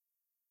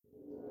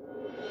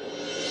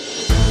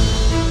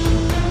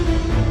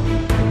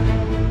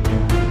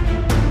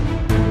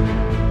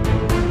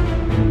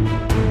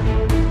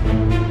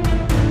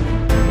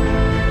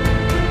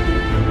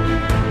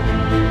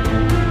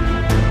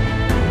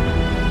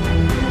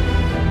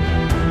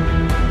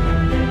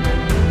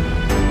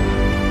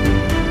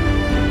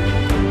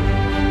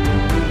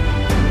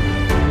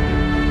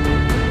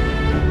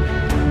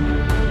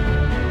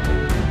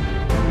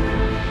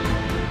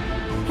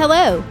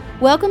Hello,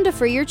 welcome to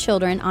Free Your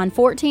Children on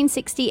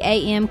 1460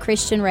 AM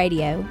Christian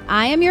Radio.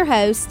 I am your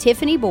host,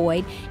 Tiffany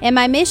Boyd, and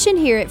my mission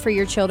here at Free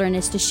Your Children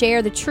is to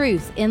share the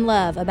truth in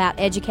love about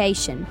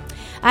education.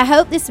 I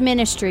hope this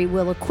ministry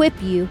will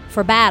equip you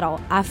for battle.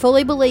 I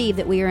fully believe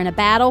that we are in a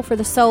battle for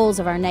the souls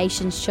of our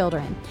nation's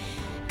children.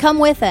 Come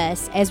with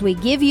us as we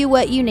give you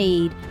what you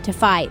need to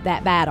fight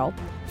that battle.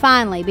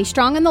 Finally, be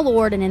strong in the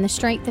Lord and in the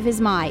strength of His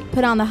might.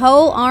 Put on the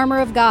whole armor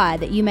of God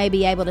that you may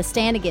be able to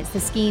stand against the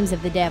schemes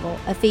of the devil.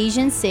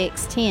 Ephesians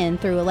 6:10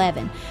 through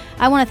 11.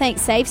 I want to thank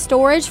Safe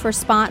Storage for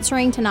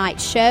sponsoring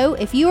tonight's show.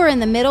 If you are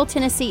in the Middle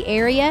Tennessee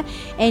area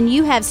and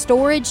you have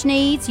storage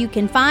needs, you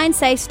can find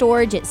Safe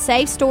Storage at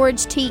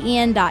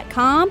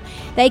safestoragetn.com.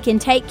 They can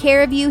take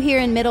care of you here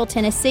in Middle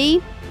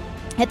Tennessee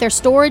at their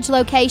storage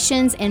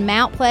locations in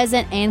Mount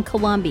Pleasant and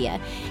Columbia.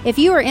 If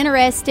you are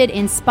interested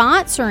in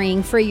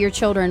sponsoring Free Your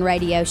Children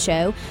radio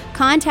show,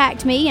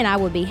 contact me and I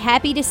will be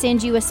happy to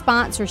send you a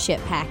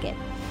sponsorship packet.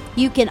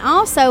 You can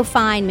also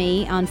find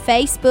me on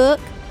Facebook,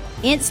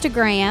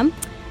 Instagram.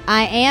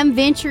 I am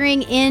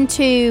venturing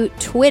into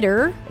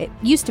Twitter. It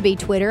used to be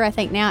Twitter. I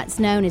think now it's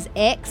known as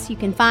X. You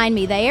can find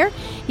me there.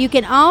 You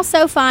can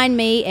also find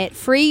me at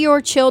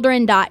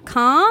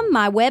freeyourchildren.com,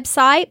 my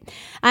website.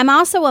 I'm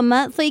also a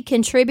monthly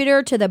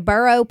contributor to the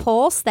Borough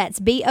Pulse. That's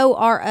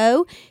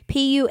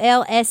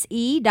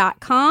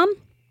BOROPULSE.com.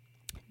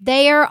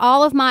 There,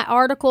 all of my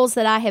articles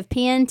that I have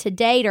penned to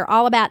date are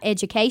all about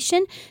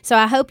education, so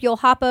I hope you'll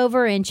hop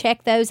over and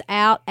check those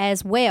out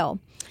as well.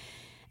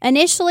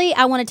 Initially,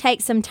 I want to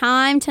take some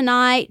time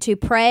tonight to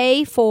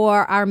pray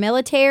for our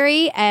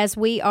military as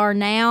we are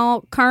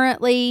now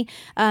currently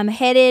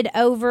headed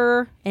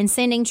over and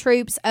sending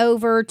troops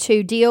over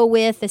to deal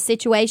with the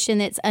situation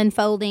that's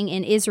unfolding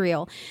in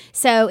Israel.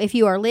 So if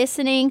you are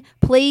listening,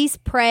 please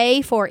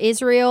pray for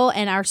Israel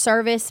and our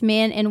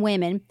servicemen and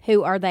women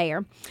who are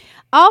there.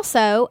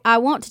 Also, I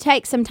want to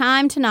take some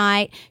time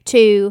tonight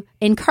to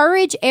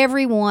encourage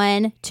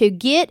everyone to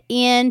get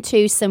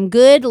into some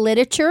good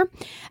literature.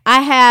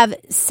 I have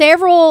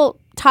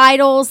several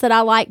titles that I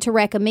like to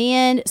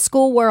recommend.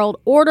 School World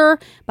Order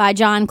by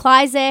John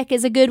Klizek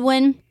is a good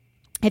one.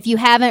 If you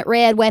haven't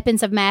read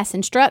Weapons of Mass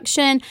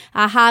Instruction,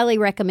 I highly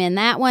recommend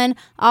that one.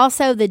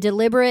 Also, The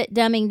Deliberate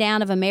Dumbing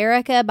Down of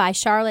America by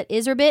Charlotte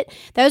Iserbyt.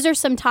 Those are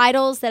some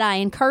titles that I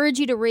encourage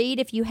you to read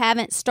if you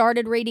haven't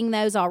started reading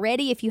those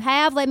already. If you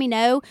have, let me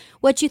know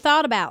what you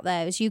thought about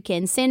those. You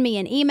can send me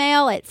an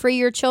email at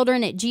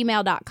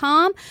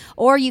freeyourchildren@gmail.com,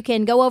 or you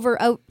can go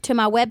over to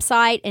my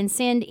website and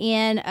send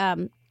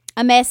in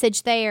a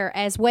message there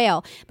as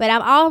well. But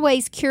I'm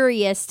always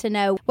curious to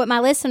know what my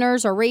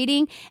listeners are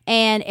reading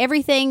and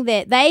everything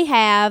that they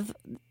have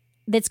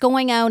that's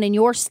going on in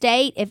your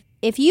state.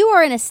 If you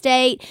are in a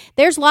state,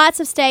 there's lots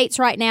of states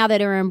right now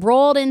that are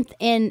embroiled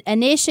in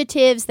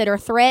initiatives that are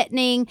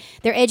threatening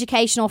their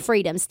educational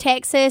freedoms.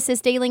 Texas is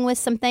dealing with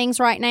some things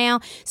right now.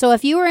 So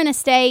if you are in a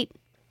state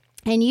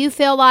and you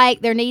feel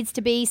like there needs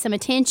to be some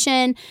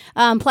attention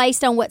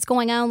placed on what's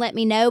going on, let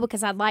me know,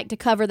 because I'd like to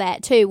cover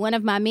that too. One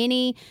of my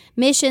many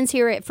missions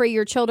here at Free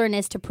Your Children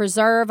is to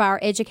preserve our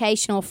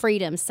educational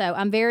freedoms. So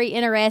I'm very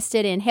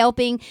interested in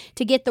helping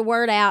to get the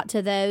word out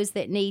to those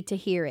that need to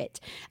hear it.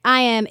 I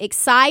am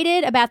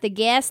excited about the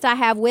guest I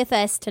have with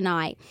us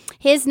tonight.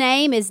 His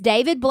name is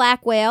David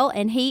Blackwell,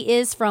 and he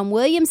is from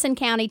Williamson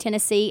County,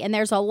 Tennessee, and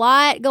there's a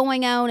lot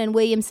going on in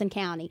Williamson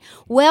County.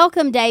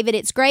 Welcome, David.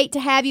 It's great to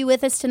have you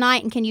with us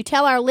tonight, and can you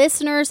tell our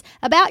listeners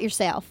about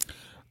yourself?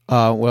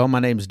 Well,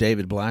 my name is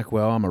David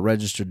Blackwell. I'm a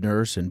registered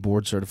nurse and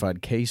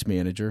board-certified case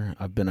manager.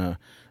 I've been a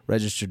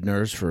registered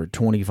nurse for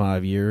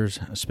 25 years.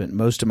 I spent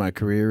most of my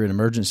career in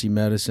emergency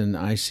medicine,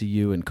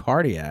 ICU, and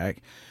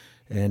cardiac.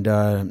 And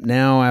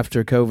now,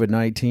 after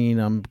COVID-19,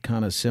 I'm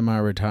kind of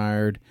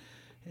semi-retired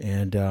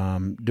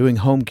and doing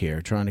home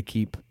care, trying to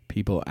keep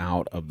people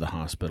out of the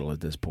hospital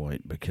at this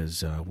point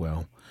because,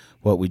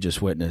 what we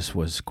just witnessed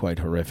was quite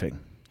horrific.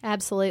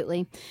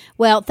 Absolutely.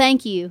 Well,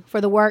 thank you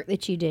for the work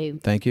that you do.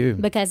 Thank you.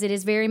 Because it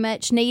is very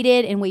much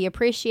needed, and we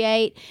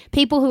appreciate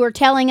people who are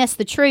telling us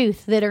the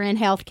truth that are in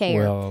healthcare.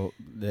 Well,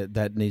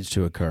 that needs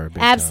to occur.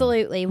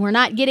 Absolutely. We're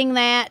not getting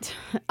that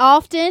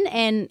often,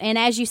 and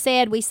as you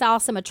said, we saw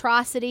some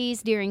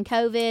atrocities during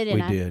COVID,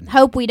 and I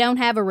hope we don't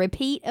have a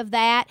repeat of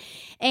that.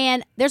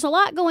 And there's a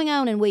lot going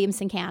on in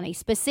Williamson County,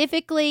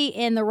 specifically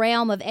in the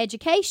realm of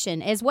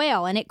education as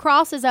well, and it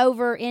crosses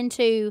over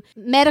into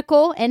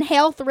medical and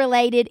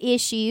health-related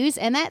issues,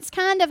 and that's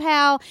kind of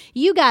how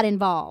you got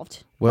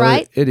involved,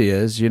 right? It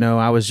is.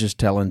 I was just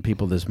telling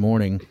people this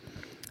morning,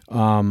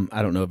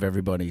 I don't know if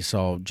everybody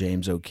saw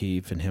James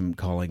O'Keefe and him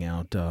calling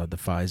out the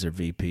Pfizer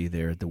VP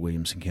there at the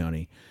Williamson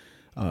County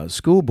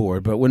School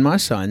Board. But when my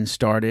son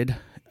started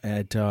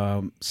at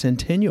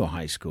Centennial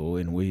High School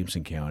in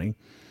Williamson County,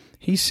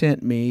 he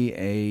sent me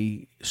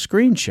a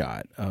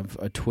screenshot of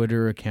a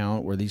Twitter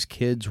account where these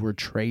kids were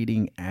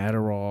trading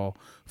Adderall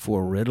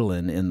for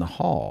Ritalin in the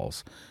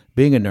halls.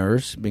 Being a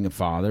nurse, being a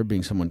father,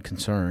 being someone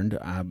concerned,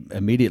 I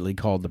immediately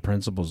called the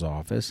principal's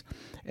office.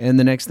 And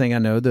the next thing I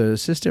know, the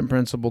assistant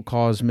principal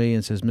calls me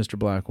and says, "Mr.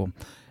 Blackwell,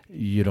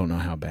 you don't know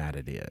how bad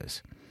it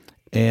is."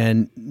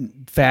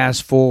 And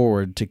fast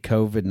forward to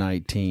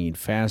COVID-19,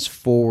 fast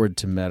forward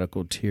to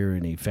medical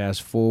tyranny,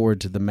 fast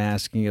forward to the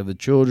masking of the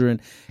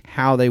children,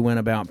 how they went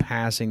about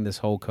passing this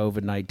whole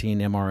COVID-19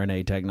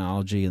 mRNA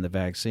technology and the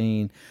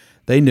vaccine.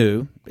 They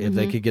knew if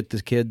they could get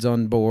the kids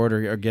on board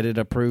or get it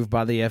approved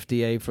by the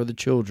FDA for the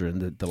children,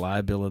 that the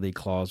liability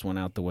clause went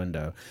out the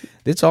window.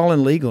 It's all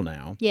illegal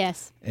now.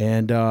 Yes.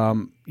 And,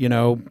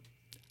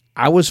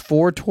 I was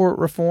for tort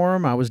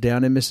reform. I was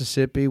down in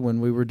Mississippi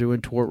when we were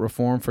doing tort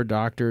reform for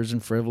doctors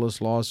and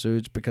frivolous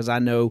lawsuits because I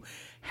know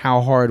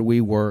how hard we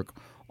work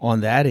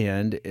on that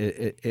end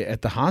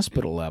at the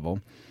hospital level.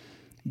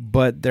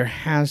 But there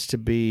has to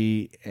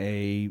be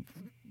a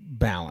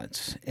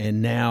balance.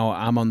 And now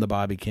I'm on the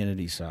Bobby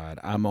Kennedy side.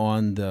 I'm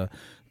on the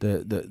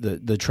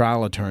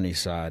trial attorney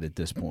side at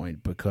this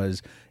point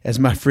because, as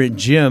my friend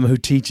Jim, who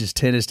teaches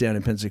tennis down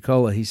in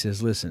Pensacola, he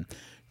says, listen,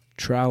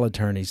 trial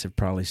attorneys have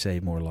probably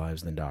saved more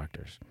lives than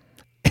doctors.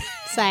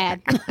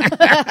 Sad.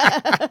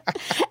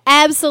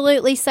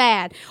 Absolutely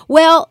sad.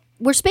 Well,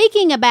 we're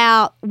speaking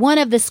about one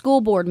of the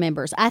school board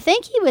members. I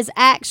think he was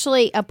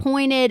actually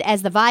appointed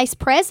as the vice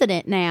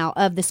president now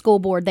of the school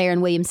board there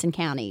in Williamson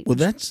County. Well,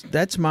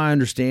 that's my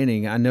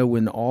understanding. I know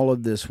when all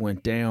of this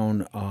went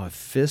down,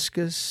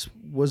 Fiscus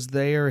was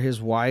there. His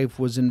wife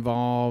was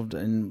involved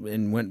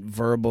and went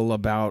verbal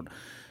about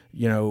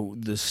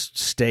the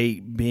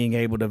state being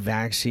able to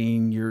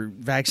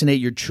vaccinate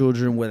your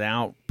children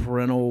without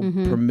parental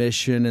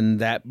permission, and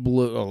that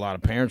blew a lot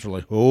of parents were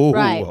like, hold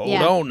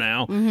on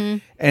now.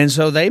 And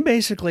so they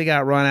basically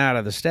got run out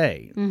of the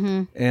state.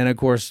 And of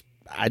course,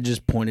 I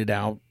just pointed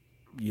out,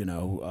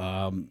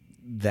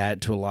 that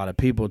to a lot of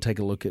people. Take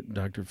a look at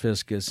Dr.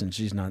 Fiscus, and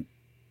she's not,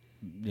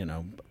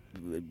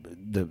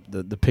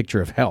 the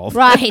picture of health.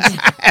 Right.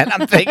 And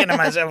I'm thinking to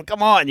myself,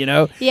 come on,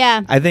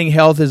 Yeah. I think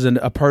health is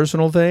a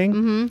personal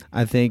thing.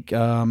 I think,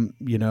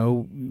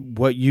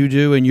 what you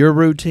do in your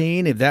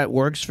routine, if that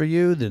works for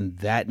you, then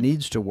that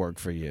needs to work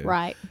for you.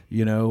 Right.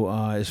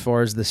 As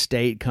far as the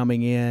state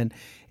coming in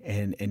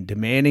and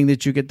demanding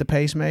that you get the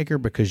pacemaker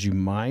because you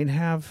might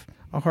have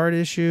a heart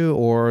issue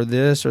or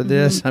this or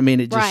this. I mean,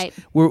 it just,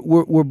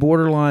 we're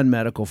borderline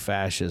medical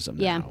fascism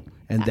now.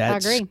 And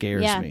that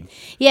scares me.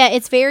 Yeah,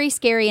 it's very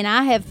scary. And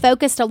I have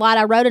focused a lot.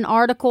 I wrote an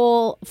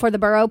article for the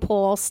Borough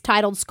Pulse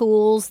titled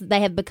Schools, They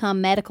Have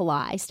Become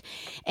Medicalized.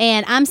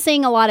 And I'm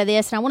seeing a lot of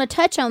this, and I want to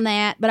touch on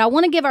that. But I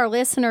want to give our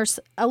listeners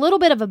a little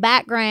bit of a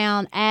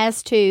background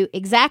as to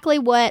exactly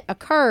what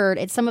occurred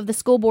at some of the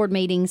school board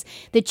meetings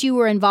that you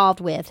were involved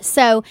with.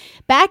 So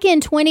back in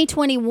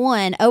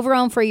 2021, over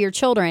on For Your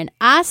Children,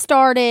 I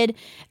started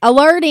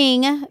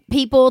alerting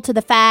people to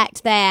the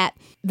fact that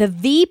the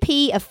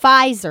VP of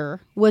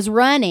Pfizer was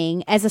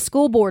running as a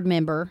school board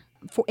member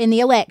in the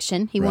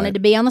election. He wanted to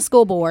be on the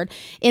school board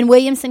in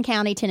Williamson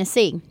County,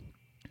 Tennessee.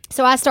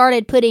 So I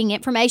started putting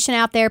information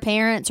out there.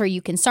 Parents, are you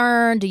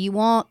concerned? Do you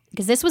want,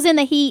 because this was in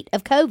the heat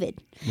of COVID,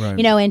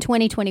 in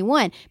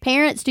 2021.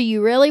 Parents, do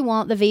you really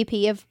want the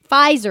VP of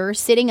Pfizer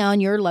sitting on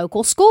your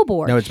local school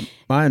board? No, it's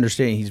my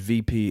understanding he's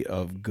VP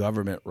of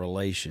Government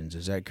Relations.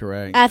 Is that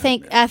correct? I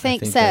think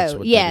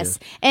so. Yes.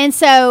 And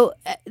so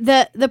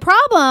the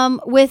problem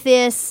with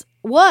this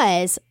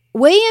was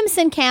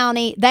Williamson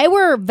County, they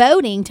were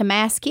voting to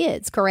mask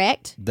kids,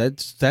 correct?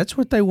 That's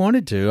what they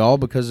wanted to, all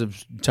because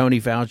of Tony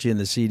Fauci and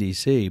the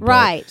CDC. But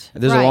right.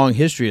 There's a long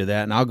history of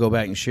that, and I'll go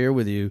back and share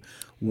with you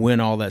when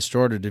all that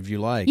started, if you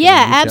like.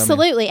 Yeah,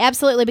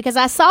 absolutely, because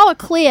I saw a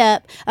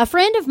clip. A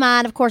friend of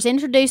mine, of course,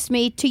 introduced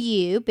me to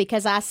you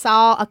because I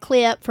saw a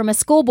clip from a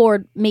school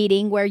board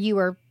meeting where you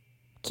were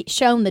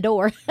shown the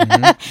door,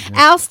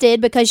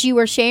 ousted because you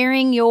were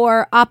sharing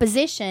your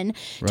opposition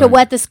to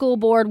what the school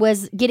board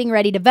was getting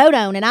ready to vote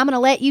on. And I'm going to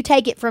let you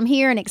take it from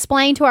here and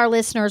explain to our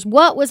listeners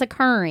what was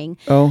occurring.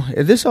 Oh,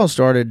 this all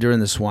started during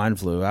the swine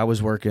flu. I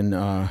was working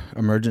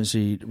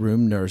emergency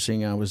room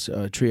nursing. I was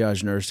a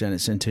triage nurse down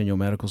at Centennial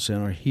Medical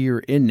Center here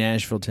in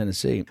Nashville,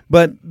 Tennessee.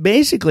 But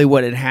basically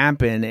what had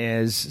happened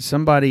is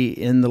somebody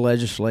in the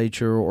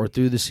legislature or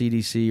through the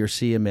CDC or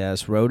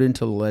CMS wrote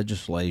into the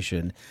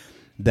legislation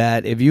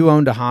that if you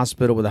owned a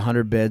hospital with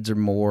 100 beds or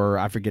more,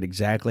 I forget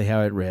exactly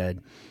how it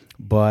read,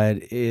 but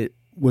it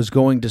was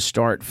going to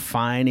start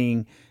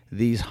fining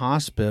these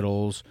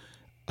hospitals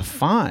a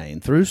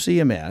fine through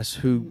CMS,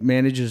 who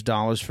manages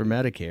dollars for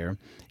Medicare,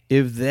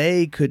 if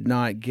they could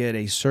not get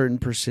a certain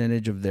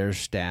percentage of their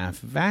staff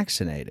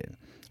vaccinated.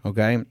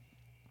 Okay?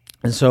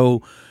 And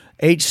so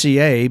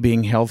HCA,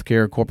 being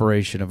Healthcare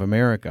Corporation of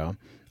America,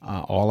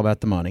 all about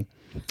the money,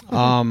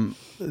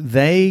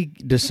 they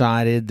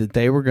decided that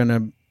they were going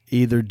to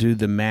either do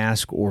the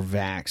mask or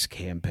vax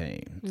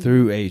campaign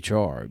through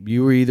HR.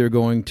 You were either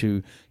going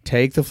to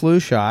take the flu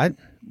shot,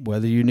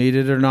 whether you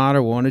needed it or not,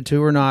 or wanted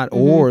to or not,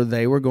 or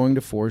they were going to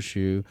force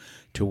you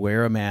to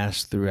wear a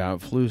mask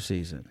throughout flu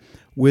season.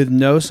 With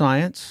no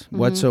science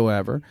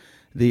whatsoever,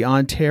 the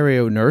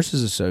Ontario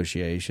Nurses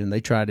Association, they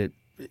tried it.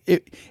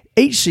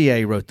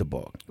 HCA wrote the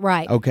book.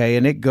 Right. Okay,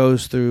 and it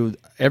goes through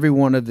every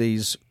one of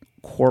these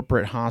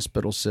corporate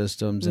hospital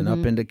systems and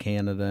up into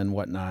Canada and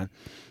whatnot.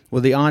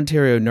 Well, the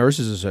Ontario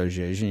Nurses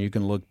Association, you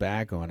can look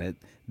back on it,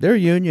 they're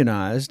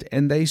unionized,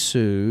 and they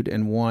sued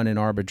and won in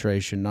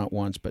arbitration not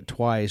once but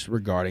twice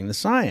regarding the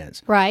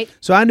science. Right.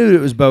 So I knew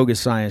it was bogus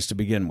science to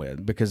begin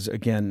with because,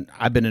 again,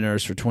 I've been a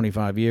nurse for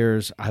 25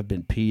 years. I've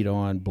been peed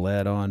on,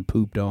 bled on,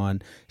 pooped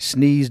on,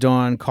 sneezed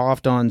on,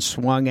 coughed on,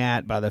 swung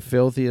at by the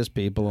filthiest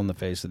people on the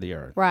face of the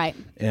earth. Right.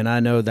 And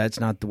I know that's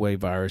not the way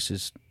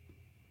viruses,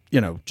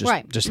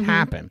 just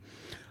happen.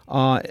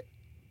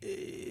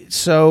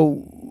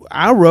 So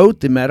I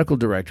wrote the medical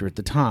director at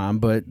the time,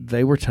 but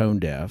they were tone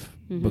deaf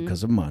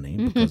because of money,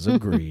 because of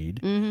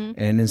greed,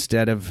 and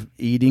instead of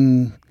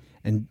eating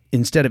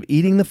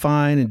the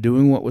fine and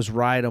doing what was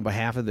right on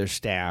behalf of their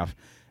staff,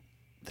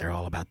 they're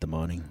all about the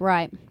money.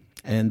 Right.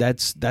 And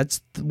that's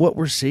what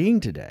we're seeing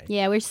today.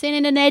 Yeah, we're seeing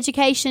it in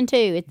education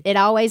too. It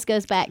always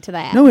goes back to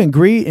that. No, and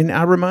greed. And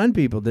I remind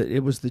people that it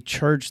was the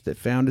church that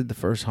founded the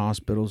first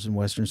hospitals in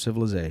Western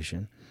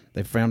civilization.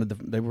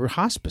 They were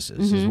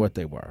hospices, is what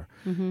they were.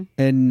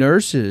 And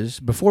nurses,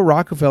 before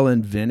Rockefeller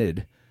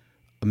invented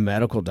a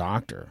medical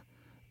doctor,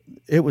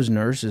 it was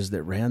nurses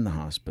that ran the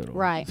hospital.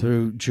 Right.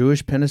 Through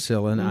Jewish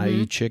penicillin,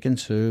 i.e. chicken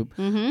soup,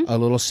 a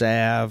little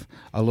salve,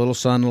 a little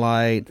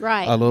sunlight,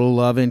 right. a little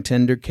loving,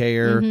 tender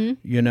care,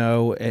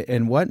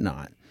 and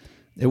whatnot.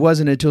 It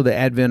wasn't until the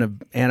advent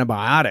of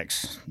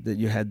antibiotics that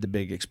you had the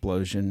big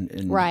explosion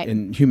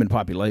in human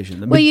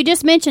population. Well, you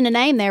just mentioned a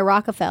name there,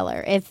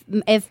 Rockefeller.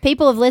 If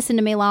people have listened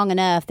to me long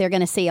enough, they're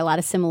going to see a lot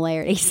of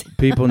similarities.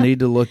 People need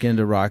to look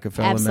into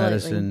Rockefeller Absolutely.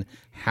 medicine,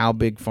 how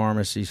big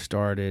pharmacy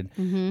started,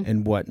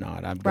 and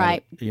whatnot.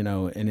 Right.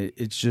 And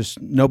it's just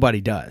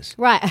nobody does.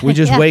 Right. We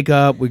just wake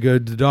up, we go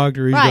to the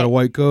doctor, he's got a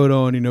white coat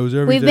on, he knows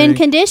everything. We've been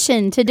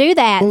conditioned to do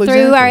that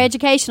through our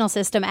educational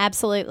system,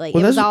 absolutely.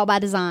 Well, it was all by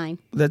design.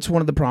 That's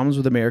one of the problems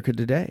with America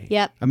today.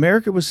 Yep.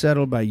 America was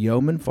settled by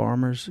yeoman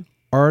farmers,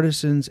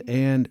 artisans,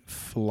 and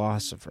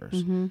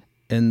philosophers.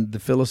 And the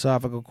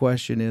philosophical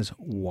question is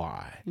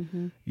why?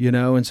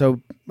 And so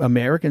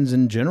Americans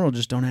in general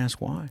just don't ask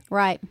why.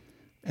 Right.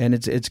 And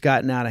it's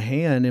gotten out of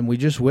hand, and we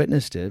just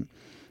witnessed it.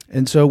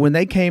 And so when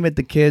they came at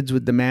the kids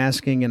with the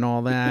masking and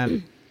all that,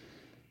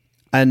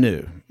 I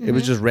knew. It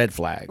was just red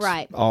flags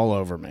all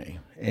over me.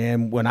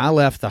 And when I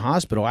left the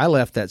hospital, I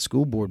left that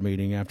school board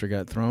meeting after I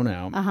got thrown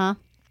out.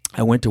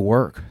 I went to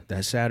work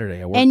that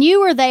Saturday. And you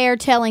were there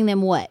telling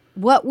them what?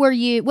 What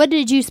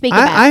did you speak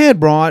about? I had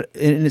brought,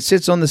 and it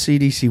sits on the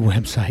CDC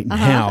website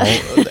now,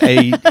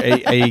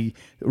 a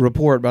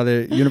report by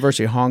the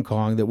University of Hong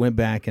Kong that went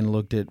back and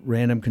looked at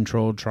random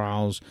controlled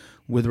trials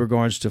with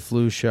regards to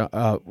flu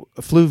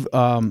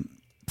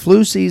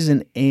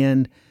season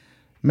and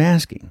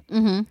masking.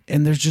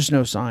 And there's just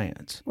no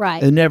science.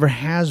 Right. It never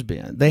has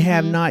been. They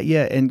have not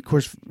yet. And, of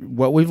course,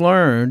 what we've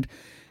learned,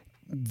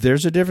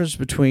 there's a difference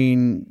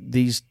between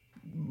these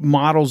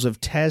models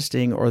of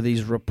testing or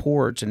these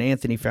reports, and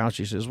Anthony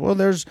Fauci says, well,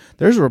 there's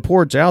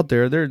reports out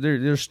there,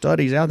 there's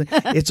studies out there.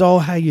 It's all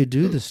how you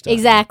do the stuff.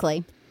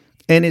 Exactly.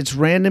 And it's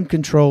random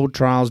controlled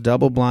trials,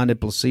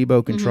 double-blinded,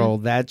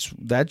 placebo-controlled. That's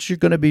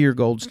going to be your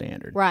gold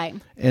standard. Right.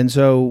 And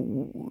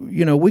so,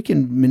 we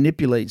can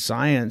manipulate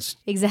science.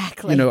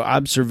 Exactly.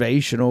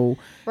 Observational.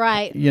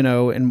 Right.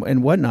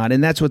 And whatnot.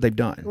 And that's what they've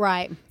done.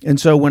 Right. And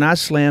so when I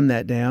slammed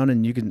that down,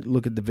 and you can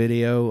look at the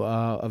video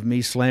of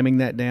me slamming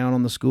that down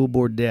on the school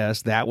board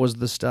desk, that was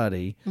the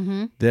study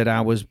that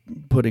I was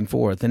putting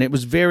forth. And it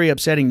was very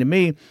upsetting to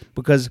me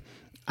because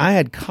I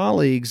had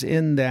colleagues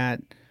in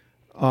that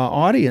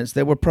audience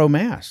that were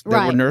pro-mask,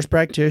 that were nurse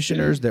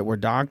practitioners, that were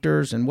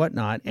doctors and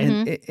whatnot.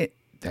 And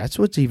that's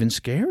what's even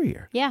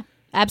scarier. Yeah,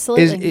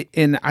 absolutely.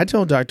 And I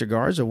told Dr.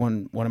 Garza,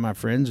 one of my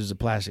friends who's a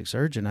plastic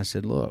surgeon, I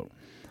said, look,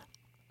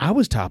 I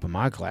was top of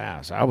my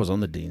class. I was on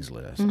the dean's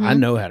list. I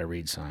know how to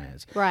read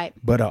science. Right.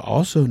 But I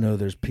also know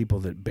there's people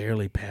that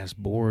barely pass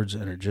boards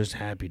and are just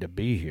happy to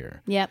be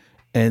here. Yep.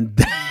 And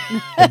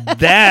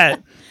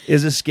that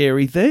is a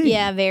scary thing.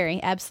 Yeah,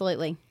 very.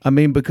 Absolutely. I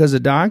mean, because a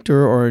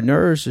doctor or a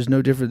nurse is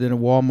no different than a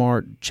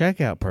Walmart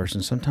checkout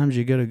person. Sometimes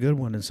you get a good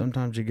one and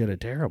sometimes you get a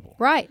terrible.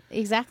 Right.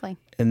 Exactly.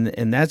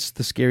 And that's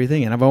the scary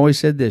thing. And I've always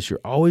said this, you're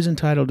always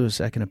entitled to a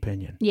second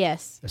opinion.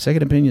 Yes. A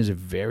second opinion is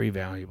very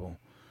valuable.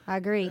 I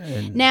agree.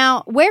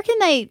 Now, where can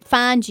they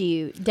find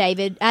you,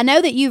 David? I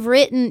know that you've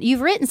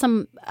written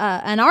some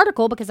an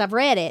article because I've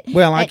read it.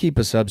 Well, I keep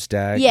a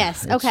Substack.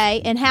 Yes.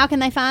 Okay. And how can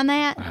they find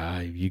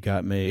that? You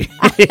got me.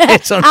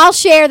 I'll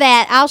share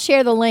that. I'll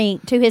share the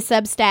link to his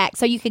Substack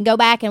so you can go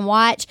back and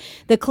watch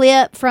the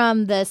clip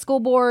from the school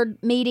board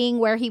meeting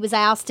where he was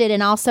ousted,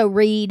 and also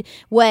read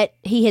what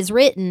he has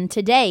written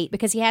to date,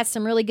 because he has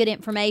some really good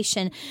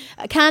information,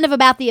 kind of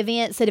about the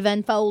events that have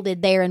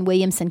unfolded there in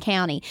Williamson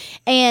County.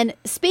 And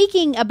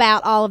speaking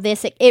about all of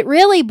this, it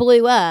really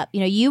blew up.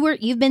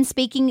 You've been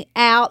speaking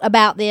out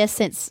about this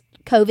since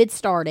COVID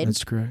started.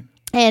 That's correct.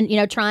 And,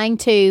 trying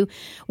to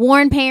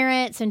warn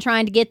parents and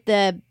trying to get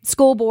the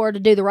school board to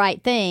do the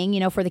right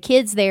thing, for the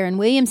kids there in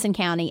Williamson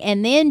County.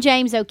 And then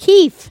James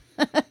O'Keefe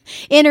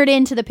entered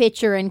into the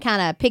picture and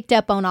kind of picked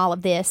up on all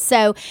of this.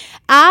 So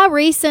I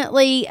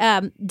recently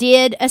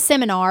did a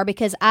seminar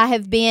because I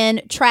have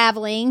been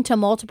traveling to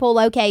multiple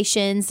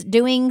locations,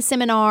 doing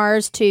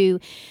seminars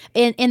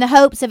in the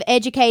hopes of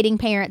educating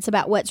parents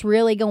about what's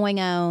really going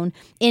on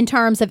in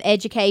terms of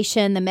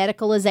education, the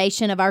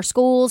medicalization of our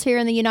schools here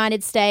in the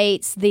United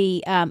States,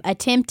 the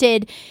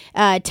attempted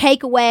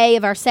takeaway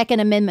of our Second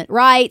Amendment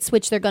rights,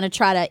 which they're going to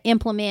try to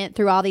implement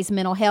through all these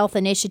mental health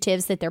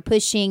initiatives that they're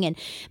pushing, and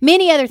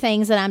many other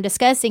things that I'm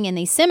discussing in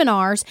these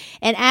seminars.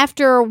 And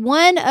after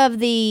one of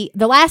the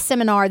last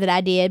seminar that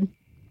I did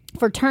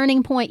for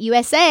Turning Point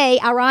USA,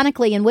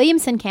 ironically in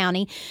Williamson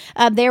County,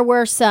 there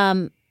were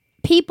some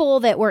people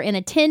that were in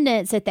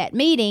attendance at that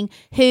meeting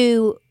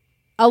who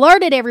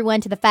alerted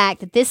everyone to the fact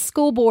that this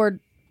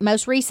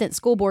most recent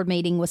school board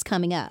meeting was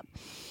coming up.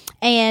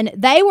 And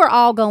they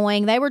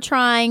were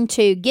trying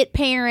to get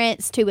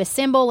parents to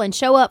assemble and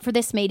show up for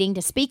this meeting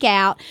to speak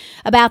out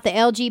about the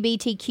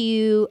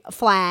LGBTQ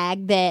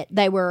flag that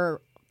they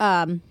were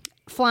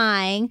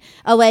flying,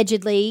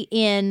 allegedly,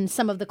 in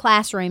some of the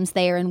classrooms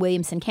there in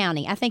Williamson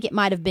County. I think it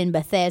might have been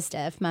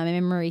Bethesda, if my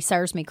memory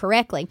serves me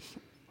correctly.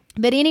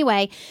 But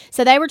anyway,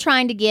 so they were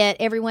trying to get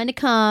everyone to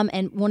come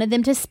and wanted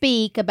them to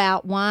speak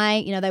about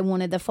why, they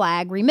wanted the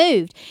flag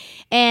removed.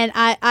 And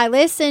I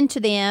listened to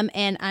them,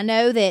 and I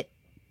know that,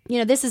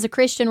 this is a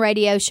Christian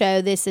radio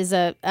show. This is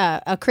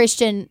a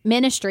Christian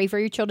ministry. For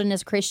Your Children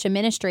is a Christian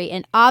ministry.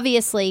 And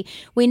obviously,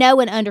 we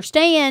know and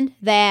understand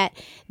that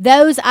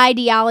those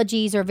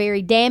ideologies are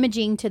very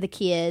damaging to the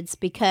kids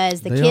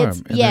because They are,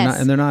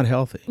 and they're not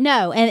healthy.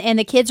 No, and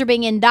the kids are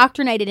being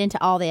indoctrinated into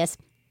all this.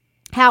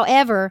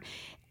 However,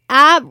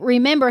 I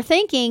remember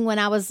thinking when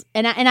I was,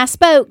 and I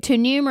spoke to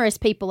numerous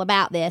people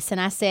about this,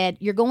 and I said,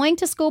 you're going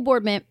to school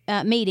board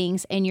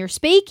meetings and you're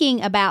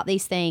speaking about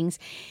these things,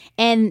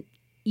 and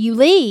you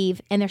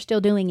leave, and they're still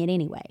doing it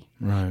anyway.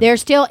 Right. They're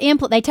still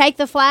they take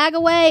the flag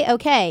away,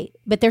 okay,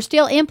 but they're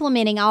still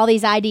implementing all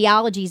these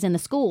ideologies in the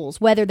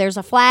schools, whether there's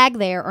a flag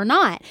there or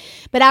not.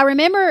 But I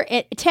remember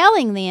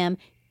telling them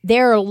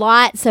there are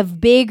lots of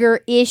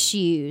bigger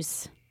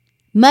issues,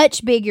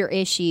 much bigger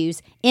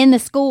issues in the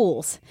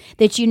schools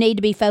that you need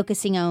to be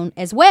focusing on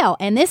as well.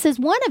 And this is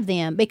one of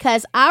them,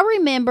 because I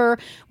remember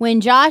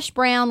when Josh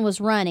Brown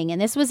was running, and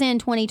this was in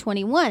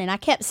 2021, and I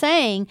kept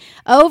saying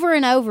over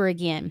and over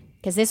again,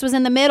 because this was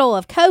in the middle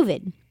of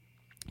COVID,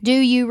 do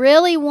you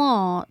really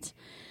want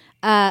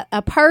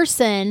a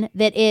person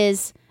that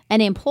is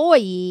an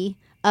employee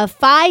of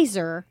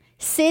Pfizer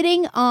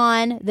sitting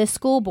on the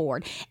school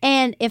board?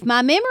 And if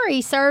my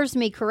memory serves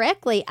me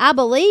correctly, I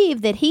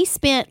believe that he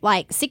spent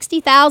like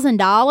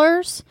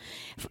 $60,000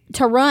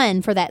 to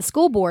run for that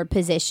school board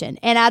position.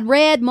 And I'd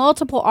read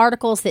multiple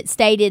articles that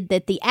stated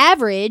that the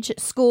average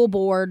school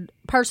board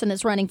person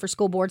that's running for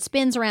school board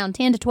spends around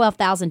 $10,000 to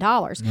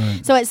 $12,000.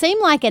 Right. So it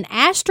seemed like an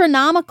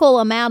astronomical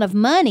amount of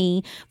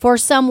money for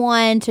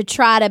someone to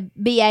try to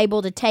be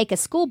able to take a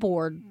school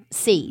board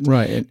seat.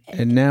 Right,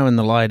 and now in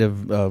the light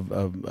of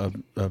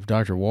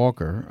Dr.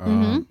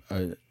 Walker,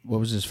 what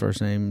was his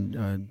first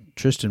name?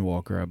 Tristan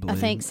Walker, I believe. I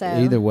think so.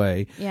 Either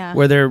way, yeah.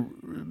 Where they're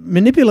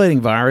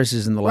manipulating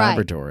viruses in the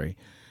laboratory,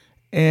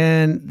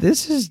 and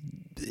this is.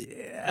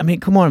 I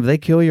mean, come on, if they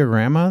kill your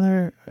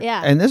grandmother?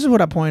 Yeah. And this is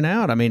what I point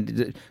out. I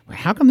mean,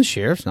 how come the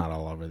sheriff's not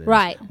all over this?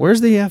 Right.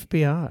 Where's the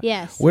FBI?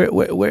 Yes.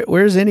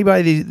 Where's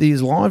anybody,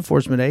 these law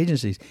enforcement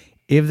agencies?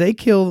 If they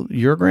kill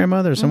your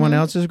grandmother or someone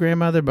else's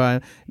grandmother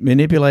by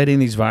manipulating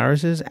these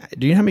viruses,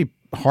 do you know how many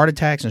heart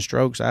attacks and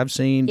strokes I've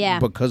seen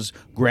because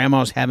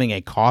grandma's having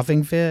a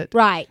coughing fit?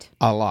 Right.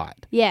 A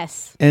lot.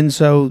 Yes. And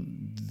so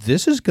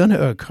this is going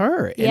to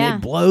occur. And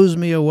it blows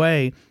me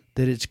away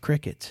that it's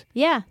crickets.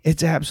 Yeah.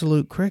 It's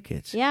absolute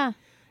crickets. Yeah.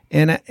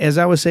 And as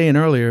I was saying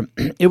earlier,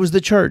 it was the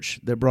church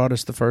that brought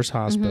us the first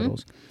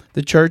hospitals.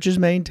 The church has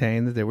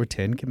maintained that there were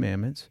 10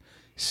 commandments,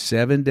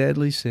 7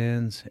 deadly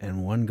sins,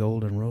 and 1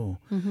 golden rule.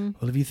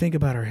 Well, if you think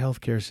about our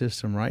healthcare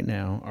system right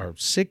now, our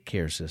sick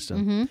care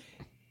system,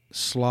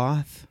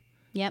 sloth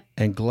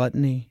and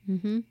gluttony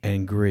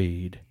and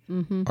greed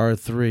are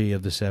 3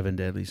 of the 7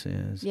 deadly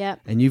sins. Yep.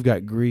 And you've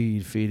got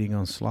greed feeding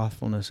on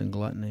slothfulness and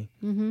gluttony.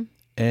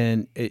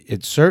 And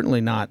it's certainly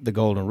not the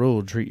golden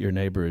rule, treat your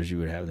neighbor as you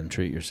would have them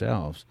treat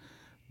yourselves,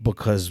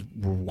 because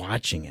we're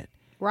watching it.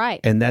 Right.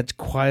 And that's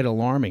quite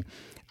alarming.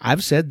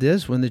 I've said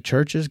this when the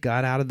churches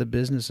got out of the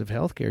business of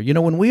healthcare. You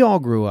know, when we all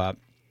grew up,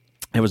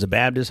 there was a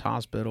Baptist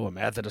hospital, a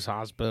Methodist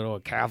hospital,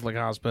 a Catholic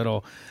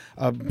hospital,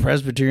 a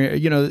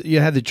Presbyterian. You know, you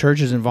had the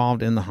churches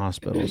involved in the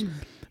hospitals.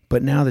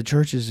 But now the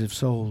churches have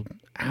sold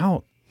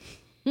out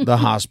the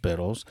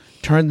hospitals,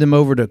 turned them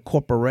over to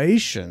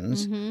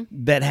corporations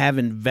that have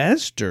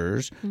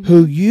investors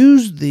who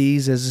use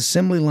these as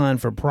assembly line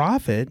for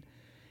profit.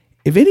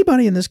 If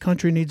anybody in this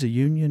country needs a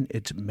union,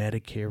 it's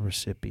Medicare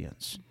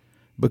recipients.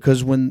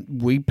 Because when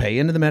we pay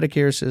into the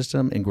Medicare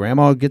system and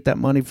grandma will get that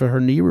money for her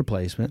knee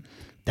replacement,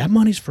 that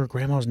money's for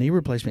grandma's knee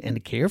replacement and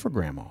to care for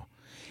grandma.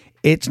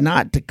 It's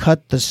not to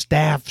cut the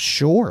staff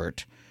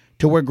short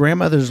to where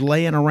grandmother's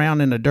laying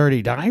around in a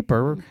dirty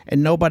diaper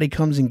and nobody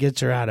comes and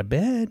gets her out of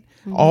bed.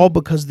 all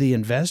because the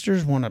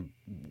investors want to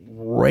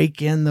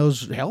rake in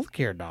those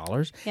healthcare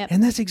dollars,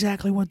 and that's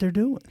exactly what they're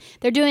doing.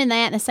 They're doing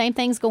that, and the same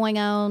thing's going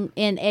on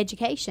in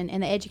education,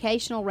 in the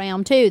educational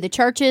realm too. The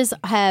churches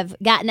have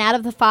gotten out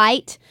of the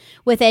fight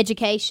with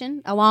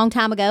education a long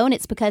time ago, and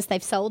it's because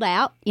they've sold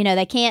out.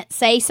 They can't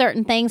say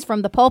certain things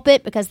from the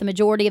pulpit because the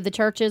majority of the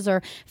churches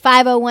are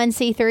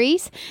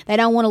 501c3s. They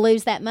don't want to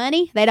lose that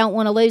money. They don't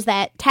want to lose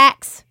that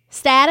tax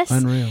status.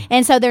 Unreal.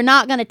 And so they're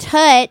not going to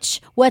touch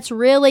what's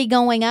really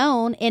going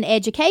on in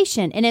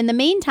education. And in the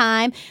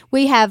meantime,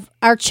 we have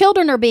our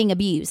children are being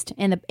abused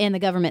in the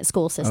government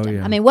school system. Oh,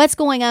 yeah. I mean, what's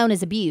going on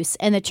is abuse,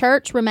 and the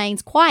church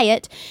remains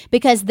quiet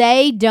because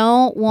they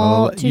don't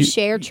want to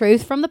share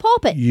truth from the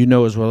pulpit.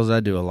 As well as I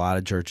do, a lot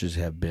of churches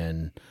have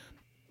been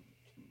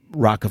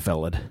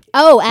Rockefellered.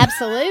 Oh,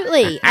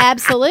 absolutely.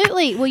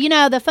 Absolutely.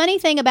 Well, the funny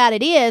thing about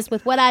it is,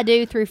 with what I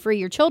do through Free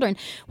Your Children,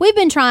 we've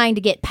been trying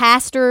to get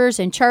pastors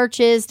and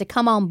churches to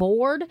come on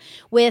board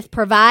with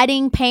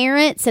providing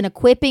parents and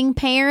equipping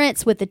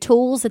parents with the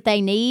tools that they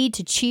need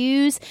to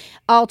choose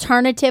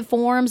alternative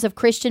forms of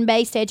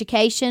Christian-based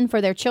education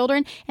for their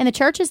children. And the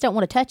churches don't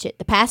want to touch it.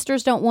 The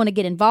pastors don't want to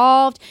get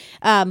involved.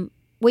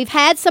 We've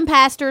had some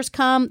pastors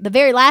come. The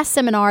very last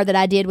seminar that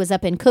I did was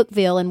up in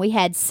Cookeville, and we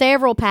had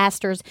several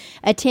pastors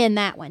attend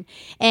that one.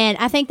 And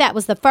I think that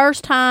was the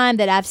first time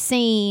that I've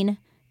seen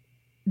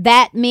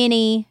that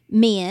many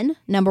men,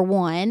 number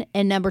one,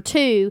 and number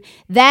two,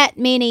 that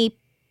many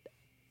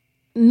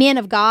men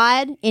of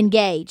God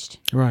engaged,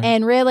 right,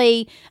 and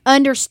really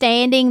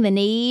understanding the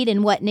need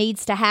and what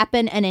needs to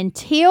happen. And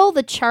until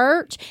the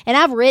church, and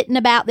I've written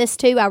about this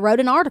too, I wrote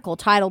an article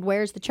titled,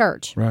 "Where's the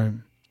Church?" Right.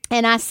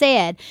 And I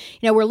said,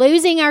 we're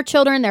losing our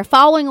children. They're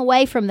falling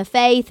away from the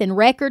faith in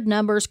record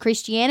numbers.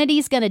 Christianity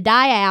is going to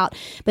die out.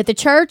 But the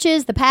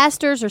churches, the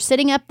pastors are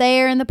sitting up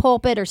there in the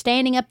pulpit or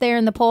standing up there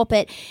in the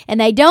pulpit,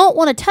 and they don't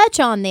want to touch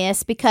on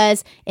this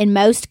because in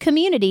most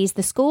communities,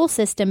 the school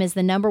system is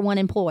the number one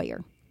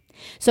employer.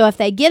 So if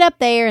they get up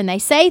there and they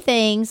say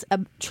things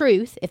of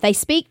truth, if they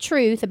speak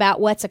truth about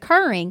what's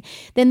occurring,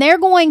 then they're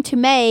going to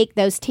make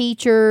those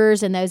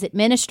teachers and those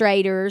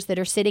administrators that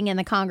are sitting in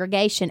the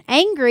congregation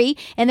angry,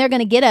 and they're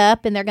going to get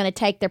up and they're going to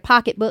take their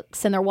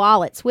pocketbooks and their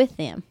wallets with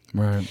them.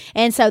 Right.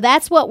 And so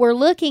that's what we're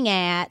looking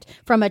at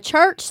from a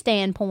church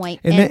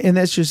standpoint. And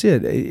that's just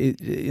it.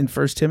 In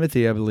 1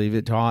 Timothy, I believe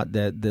it taught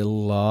that the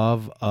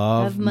love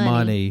of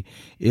money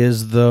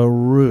is the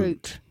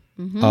root.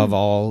 Mm-hmm. Of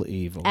all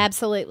evil.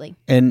 Absolutely.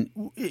 And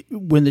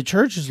when the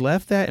church has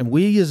left that, and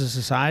we as a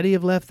society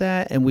have left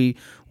that, and we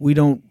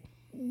don't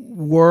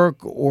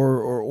work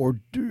or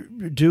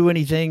do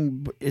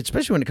anything,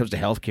 especially when it comes to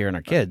healthcare and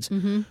our kids,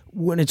 mm-hmm.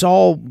 when it's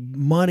all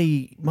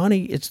money,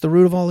 it's the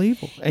root of all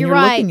evil. And you're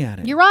right. looking at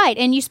it. You're right.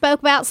 And you spoke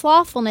about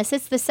slothfulness.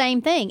 It's the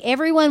same thing.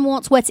 Everyone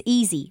wants what's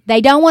easy.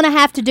 They don't want to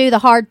have to do the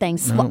hard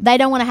things. No. They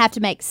don't want to have to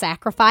make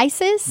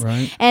sacrifices.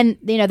 Right. And,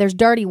 there's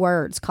dirty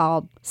words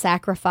called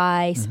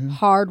sacrifice, mm-hmm.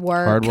 hard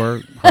work,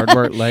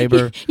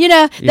 labor.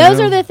 Those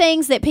are the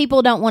things that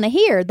people don't want to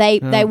hear.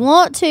 They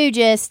want to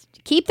just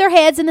keep their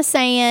heads in the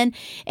sand,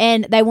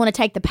 and they want to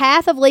take the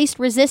path of least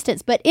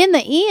resistance. But in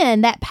the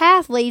end, that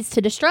path leads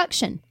to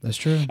destruction. That's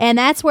true. And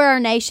that's where our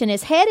nation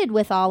is headed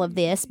with all of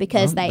this,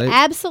 because they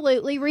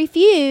absolutely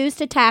refuse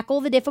to tackle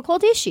the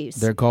difficult issues.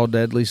 They're called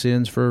deadly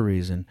sins for a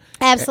reason.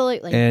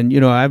 Absolutely. And,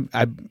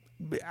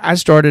 I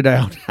started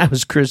out, I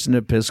was Christian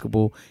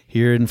Episcopal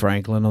here in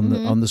Franklin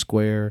on the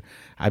square.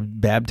 I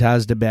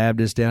baptized a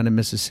Baptist down in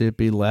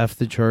Mississippi, left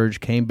the church,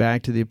 came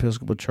back to the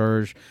Episcopal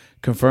Church,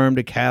 confirmed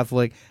a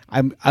Catholic.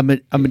 I'm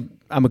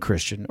a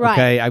Christian, right.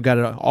 Okay? I've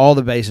got all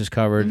the bases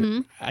covered.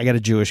 Mm-hmm. I got a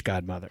Jewish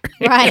godmother.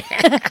 Right.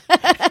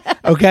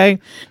 Okay?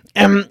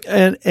 And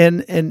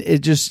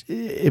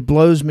it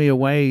blows me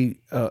away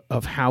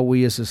of how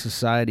we as a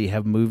society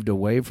have moved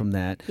away from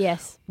that.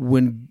 Yes.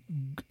 When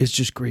it's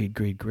just greed.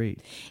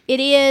 It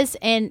is,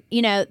 and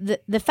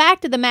the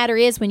fact of the matter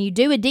is, when you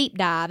do a deep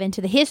dive into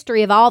the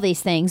history of all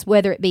these things,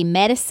 whether it be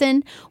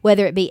medicine,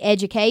 whether it be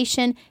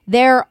education,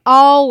 they're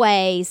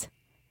always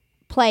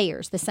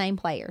players, the same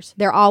players.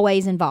 They're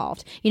always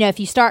involved. If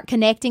you start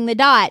connecting the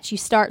dots, you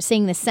start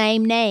seeing the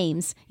same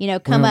names,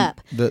 come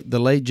up. The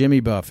late Jimmy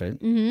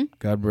Buffett, mm-hmm.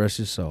 God rest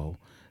his soul,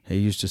 he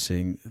used to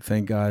sing,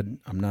 "Thank God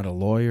I'm not a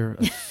lawyer,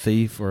 a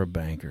thief, or a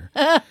banker.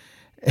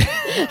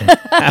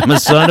 I'm a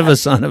son of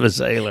a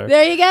sailor."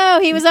 There you go.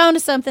 He was on to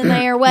something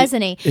there,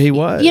 wasn't he? He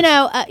was.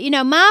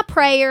 My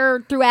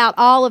prayer throughout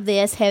all of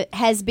this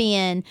has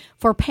been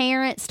for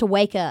parents to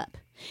wake up,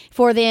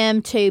 for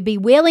them to be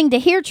willing to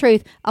hear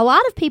truth. A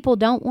lot of people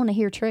don't want to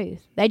hear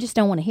truth. They just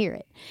don't want to hear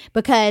it.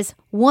 Because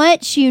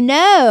once you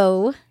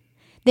know,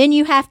 then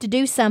you have to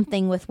do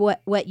something with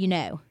what you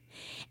know.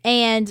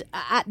 And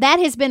that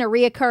has been a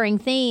reoccurring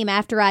theme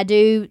after I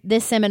do the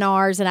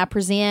seminars and I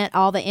present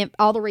all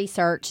the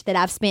research that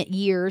I've spent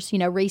years,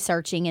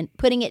 researching and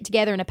putting it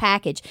together in a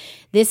package.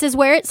 This is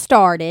where it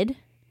started.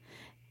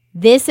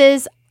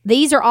 These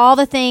are all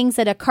the things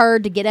that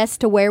occurred to get us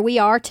to where we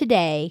are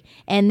today,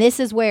 and this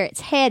is where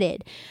it's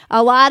headed.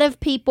 A lot of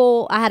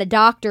people, I had a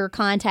doctor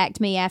contact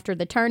me after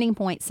the Turning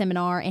Point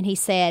seminar, and he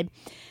said,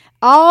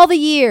 all the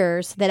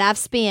years that I've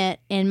spent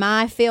in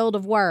my field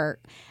of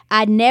work,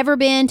 I'd never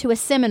been to a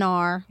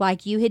seminar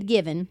like you had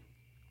given.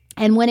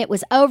 And when it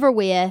was over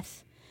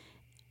with,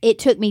 it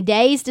took me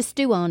days to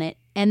stew on it.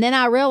 And then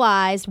I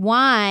realized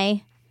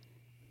why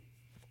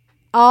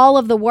all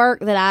of the work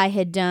that I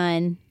had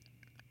done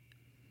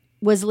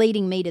was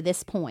leading me to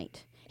this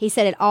point. He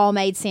said it all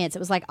made sense. It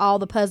was like all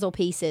the puzzle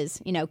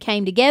pieces,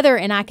 came together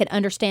and I could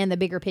understand the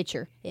bigger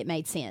picture. It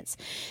made sense.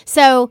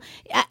 So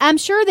I'm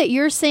sure that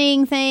you're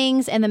seeing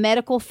things in the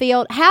medical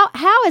field. How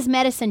has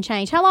medicine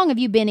changed? How long have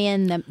you been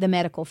in the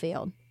medical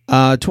field?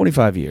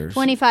 25 years.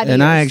 25 years.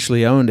 And I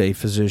actually owned a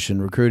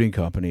physician recruiting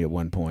company at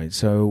one point.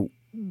 So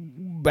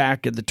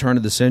back at the turn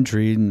of the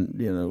century, in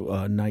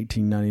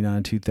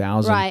 1999,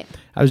 2000, right.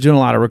 I was doing a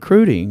lot of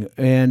recruiting,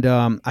 and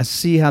I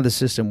see how the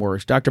system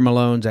works. Dr.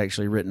 Malone's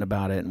actually written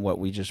about it and what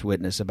we just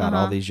witnessed about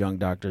all these young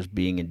doctors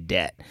being in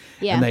debt.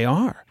 Yeah. And they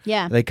are.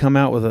 Yeah. They come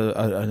out with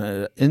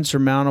an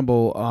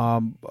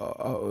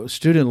insurmountable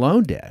student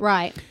loan debt.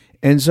 Right.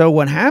 And so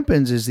what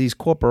happens is these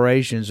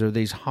corporations or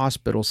these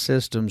hospital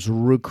systems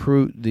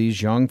recruit these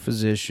young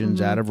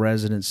physicians out of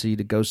residency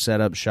to go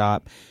set up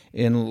shop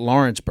in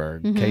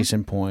Lawrenceburg, case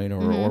in point,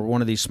 or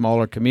one of these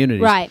smaller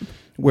communities. Right.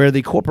 Where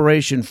the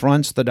corporation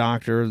fronts the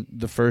doctor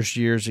the first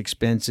year's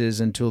expenses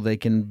until they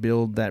can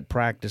build that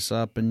practice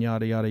up and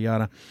yada, yada,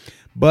 yada.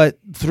 But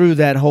through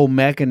that whole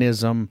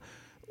mechanism,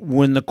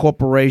 when the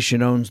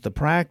corporation owns the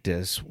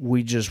practice,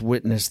 we just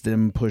witnessed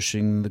them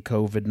pushing the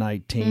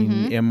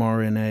COVID-19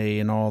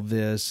 mRNA and all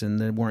this, and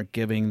they weren't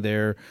giving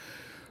their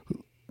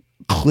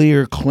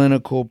clear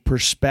clinical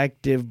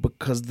perspective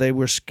because they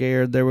were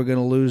scared they were going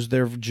to lose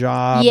their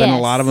job. Yes. And a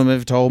lot of them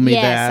have told me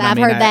that. I've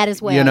heard that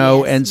as well.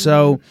 Yes. And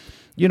so...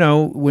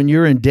 when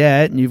you're in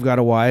debt and you've got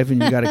a wife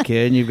and you've got a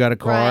kid and you've got a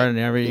car and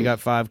you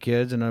got 5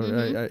 kids and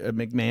a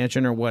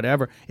McMansion or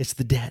whatever, it's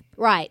the debt.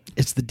 Right.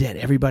 It's the debt.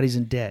 Everybody's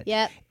in debt.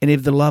 Yep. And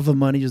if the love of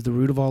money is the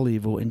root of all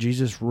evil and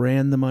Jesus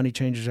ran the money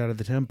changers out of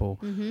the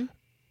temple,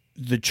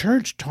 the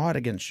church taught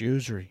against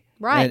usury.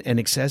 Right. And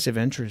excessive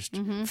interest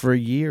for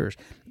years.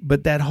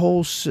 But that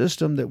whole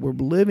system that we're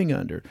living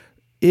under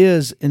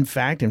is, in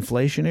fact,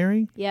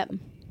 inflationary. Yep.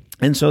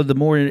 And so the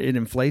more it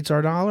inflates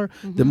our dollar,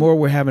 the more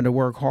we're having to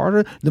work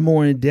harder, the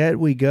more in debt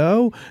we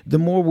go, the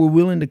more we're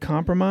willing to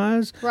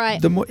compromise.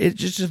 Right. The more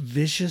it's just a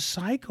vicious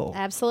cycle.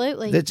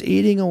 Absolutely. That's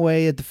eating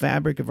away at the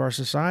fabric of our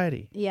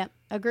society. Yep.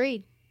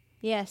 Agreed.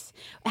 Yes.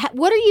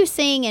 What are you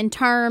seeing in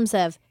terms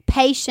of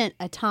patient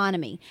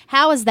autonomy?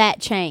 How has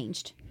that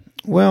changed?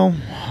 Well,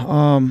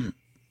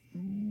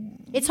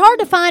 it's hard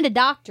to find a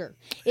doctor.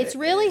 It's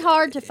really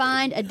hard to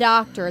find a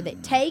doctor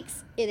that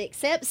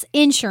accepts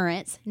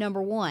insurance, number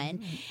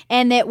one,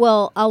 and that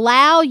will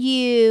allow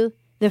you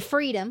the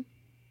freedom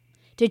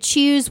to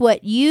choose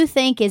what you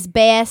think is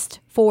best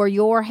for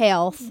your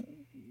health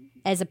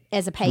as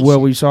a patient. Well,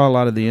 we saw a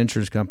lot of the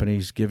insurance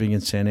companies giving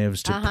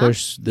incentives to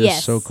push this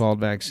Yes. so-called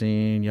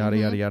vaccine, yada,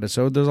 yada, yada.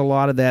 So there's a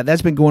lot of that.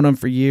 That's been going on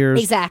for years.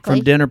 Exactly.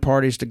 From dinner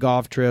parties to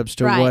golf trips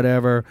to Right.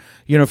 whatever.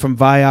 From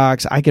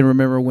Vioxx. I can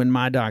remember when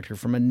my doctor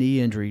from a knee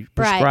injury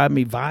prescribed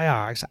me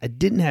Vioxx. I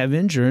didn't have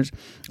insurance.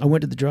 I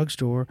went to the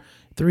drugstore.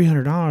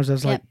 $300. I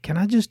was like, can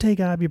I just take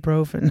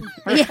ibuprofen?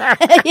 Yeah,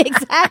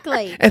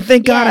 exactly. And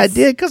thank God I Yes.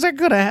 did, because I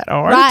could have had a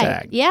heart Right.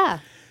 attack. Yeah.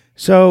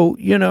 So,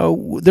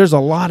 there's a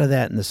lot of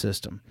that in the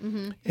system.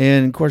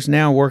 And, of course,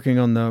 now working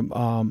on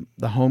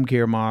the home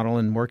care model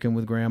and working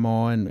with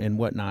grandma and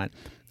whatnot,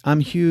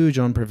 I'm huge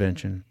on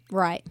prevention.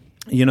 Right.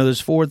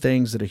 There's 4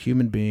 things that a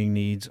human being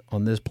needs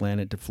on this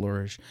planet to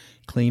flourish: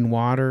 clean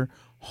water,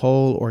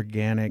 whole,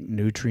 organic,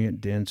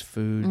 nutrient-dense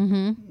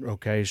food,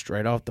 okay,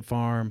 straight off the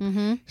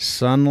farm,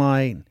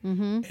 sunlight,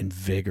 and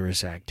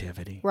vigorous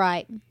activity.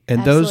 Right.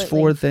 And Absolutely. those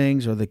 4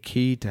 things are the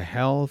key to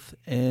health.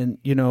 And,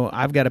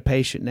 I've got a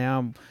patient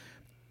now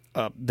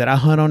that I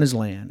hunt on his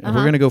land, and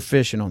we're going to go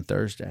fishing on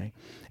Thursday.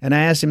 And I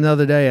asked him the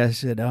other day, I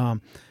said,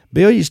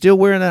 Bill, you still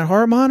wearing that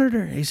heart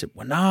monitor? He said,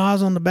 well, no, I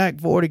was on the back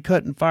 40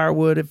 cutting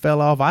firewood. It fell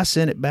off. I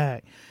sent it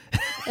back.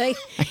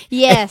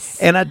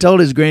 Yes. And I told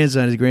his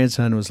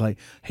grandson was like,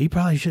 he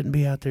probably shouldn't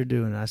be out there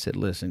doing it. I said,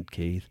 listen,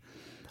 Keith,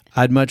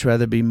 I'd much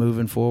rather be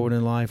moving forward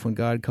in life when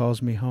God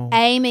calls me home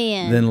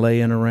Amen. than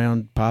laying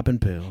around popping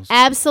pills.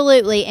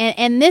 Absolutely.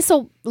 And this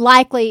will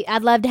likely,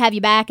 I'd love to have you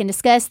back and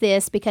discuss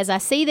this, because I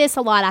see this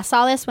a lot. I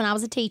saw this when I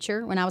was a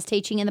teacher, when I was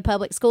teaching in the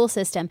public school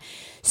system.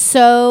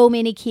 So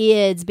many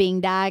kids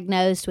being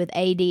diagnosed with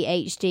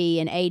ADHD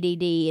and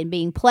ADD and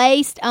being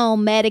placed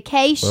on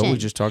medication. Well, we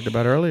just talked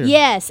about earlier.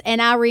 Yes,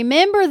 and I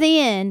remember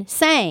then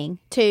saying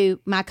to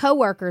my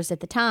coworkers at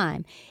the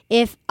time,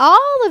 if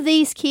all of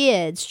these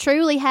kids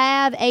truly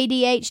have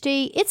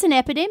ADHD, it's an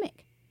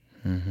epidemic.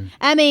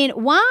 I mean,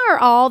 why are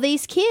all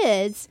these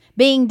kids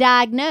being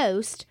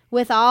diagnosed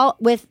with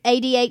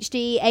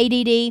ADHD,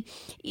 ADD?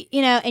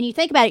 And you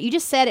think about it, you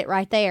just said it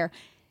right there.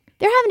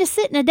 They're having to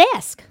sit in a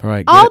desk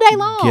all day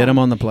long. Get them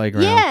on the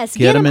playground. Yes,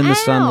 get them in the out.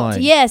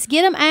 sunlight. Yes,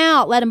 get them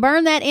out. Let them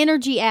burn that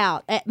energy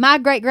out. My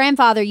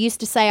great-grandfather used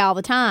to say all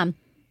the time,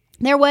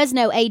 There was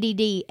no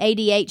ADD,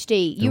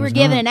 ADHD. You were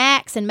given an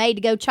axe and made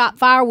to go chop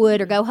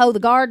firewood or go hoe the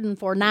garden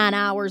for 9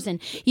 hours,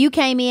 and you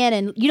came in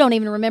and you don't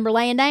even remember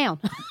laying down.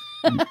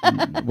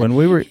 When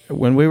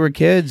we were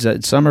kids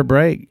at summer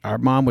break, our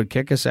mom would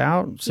kick us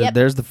out. Said,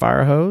 "There's the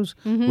fire hose."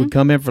 We'd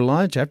come in for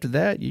lunch. After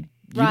that, you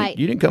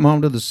didn't come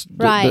home till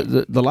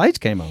the lights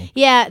came on.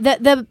 Yeah,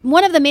 the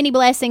one of the many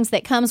blessings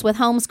that comes with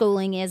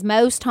homeschooling is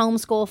most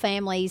homeschool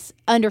families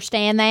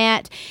understand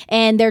that,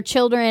 and their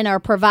children are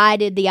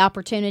provided the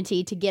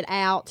opportunity to get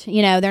out.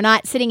 You know, they're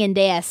not sitting in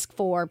desks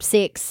for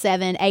 6,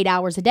 7, 8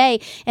 hours a day.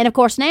 And of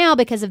course now,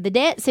 because of the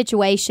debt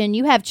situation,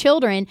 you have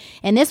children,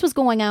 and this was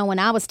going on when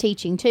I was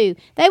teaching too.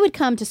 They would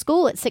come to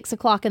school at 6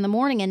 o'clock in the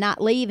morning and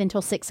not leave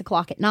until 6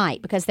 o'clock at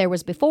night, because there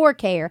was before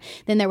care,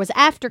 then there was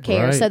after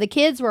care. Right. So the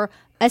kids were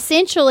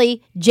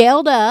essentially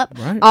gelled up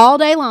all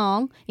day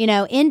long, you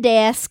know, in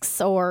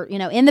desks or, you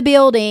know, in the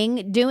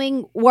building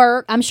doing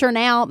work. I'm sure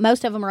now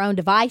most of them are on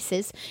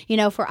devices, you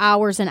know, for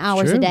hours and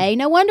hours a day.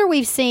 No wonder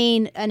we've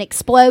seen an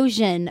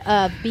explosion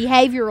of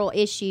behavioral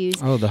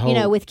issues, you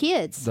know, with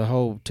kids. The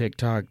whole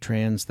TikTok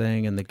trans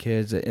thing and the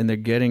kids, and they're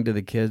getting to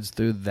the kids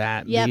through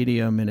that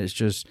medium, and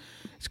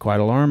it's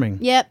quite alarming.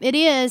 Yep, it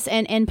is.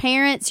 And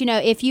parents, you know,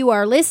 if you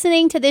are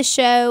listening to this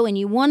show and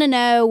you want to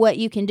know what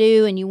you can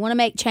do and you want to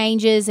make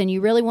changes and you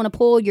really want to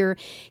pull your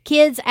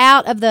kids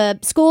out of the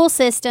school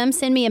system,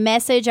 send me a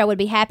message. I would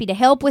be happy to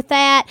help with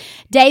that.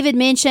 David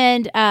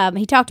mentioned,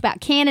 he talked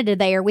about Canada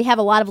there. We have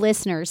a lot of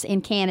listeners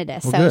in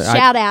Canada. So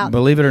shout out.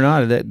 Believe it or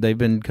not, they've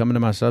been coming to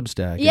my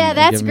Substack. Yeah,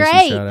 that's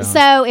great.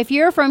 So if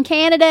you're from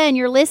Canada and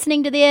you're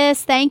listening to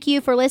this, thank you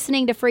for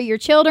listening to Free Your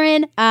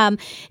Children.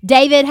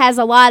 David has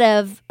a lot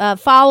of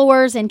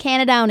followers in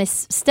Canada on his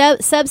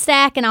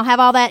Substack, and I'll have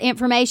all that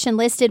information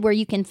listed where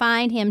you can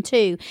find him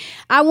too.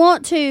 I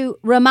want to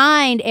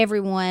remind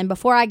everyone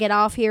before I get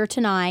off here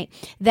tonight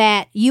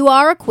that you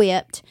are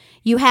equipped.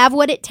 You have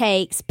what it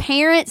takes.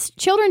 Parents,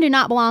 children do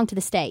not belong to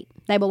the state.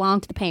 They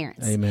belong to the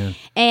parents. Amen.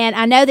 And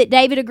I know that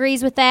David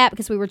agrees with that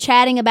because we were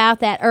chatting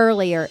about that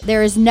earlier.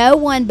 There is no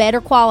one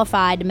better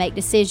qualified to make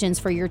decisions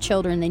for your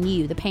children than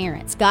you, the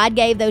parents. God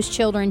gave those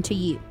children to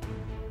you.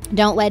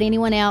 Don't let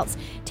anyone else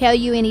tell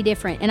you any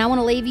different. And I want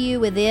to leave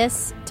you with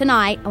this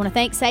tonight. I want to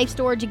thank Safe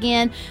Storage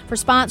again for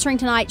sponsoring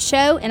tonight's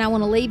show. And I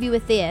want to leave you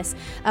with this.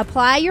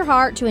 Apply your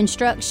heart to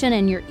instruction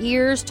and your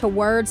ears to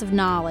words of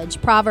knowledge.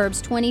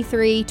 Proverbs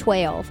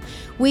 23:12.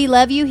 We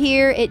love you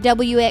here at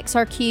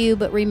WXRQ,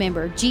 but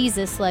remember,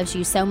 Jesus loves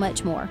you so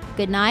much more.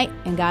 Good night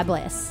and God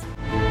bless.